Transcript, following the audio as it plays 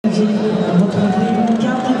retrouver une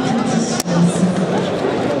carte de crédit. Merci.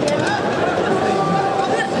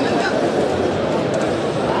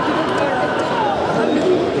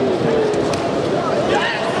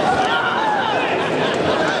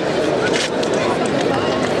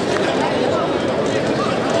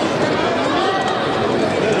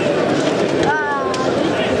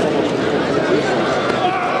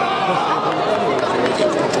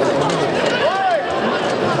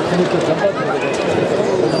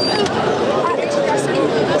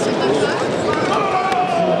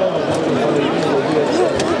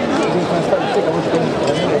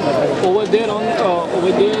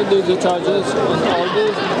 Over there, there's the chargers on all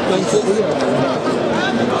those benches.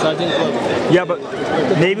 Charging club. Yeah, but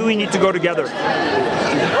maybe we need to go together.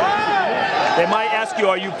 They might ask you,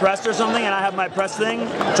 are you pressed or something? And I have my press thing.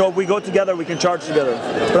 So if we go together, we can charge together.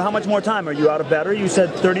 But how much more time? Are you out of battery? You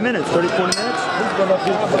said 30 minutes, 40 minutes? I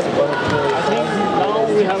think now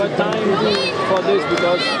we have a time for this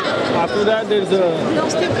because after that there's a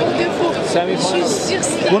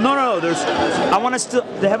semi-final. Well, no. I want to still.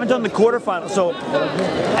 They haven't done the quarterfinal. So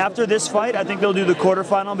after this fight, I think they'll do the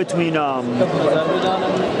quarterfinal between. No.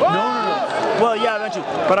 Well, yeah, eventually.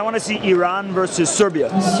 But I want to see Iran versus Serbia.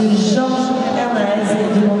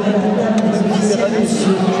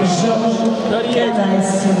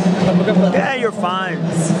 Yeah, you're fine.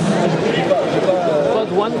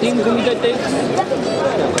 But one team that takes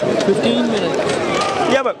 15 minutes.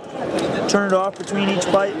 Yeah, but turn it off between each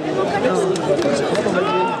fight.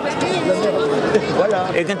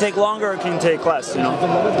 It can take longer, it can take less, you know.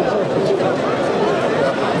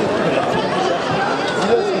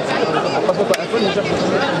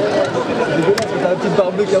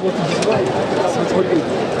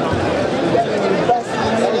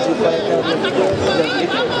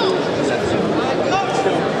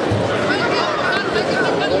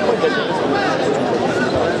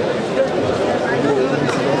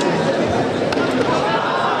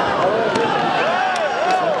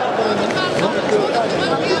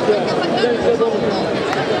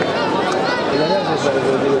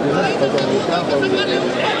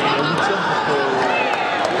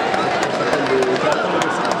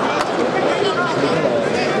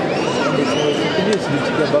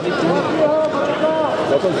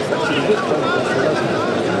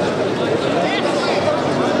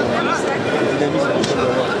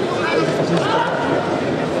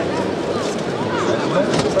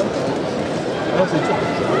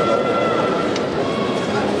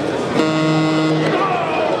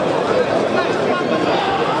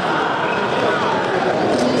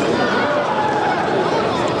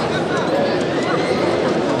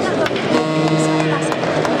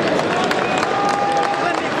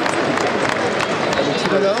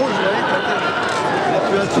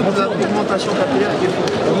 Augmentation capillaire qui est faux.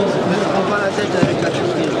 Ne prends pas la tête avec la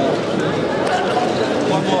chirurgie.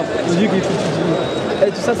 3 mois. Le vieux qui est foutu.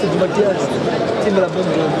 Et tout ça, c'est du maquillage. C'est de la bombe de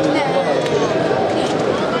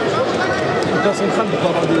dans son crâne pour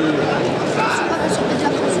avoir des.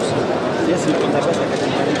 Yes, c'est comme la base à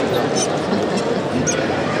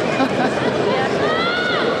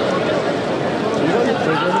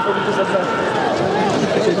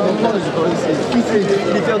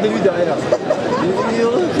il est fier de lui derrière. Il est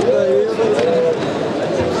heureux.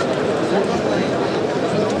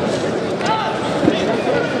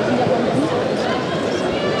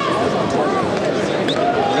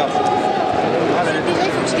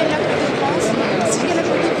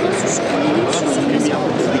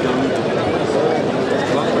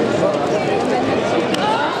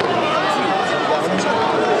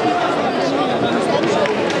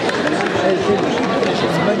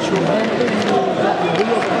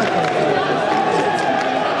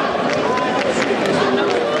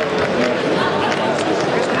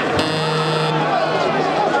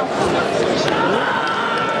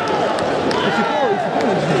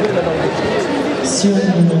 Sur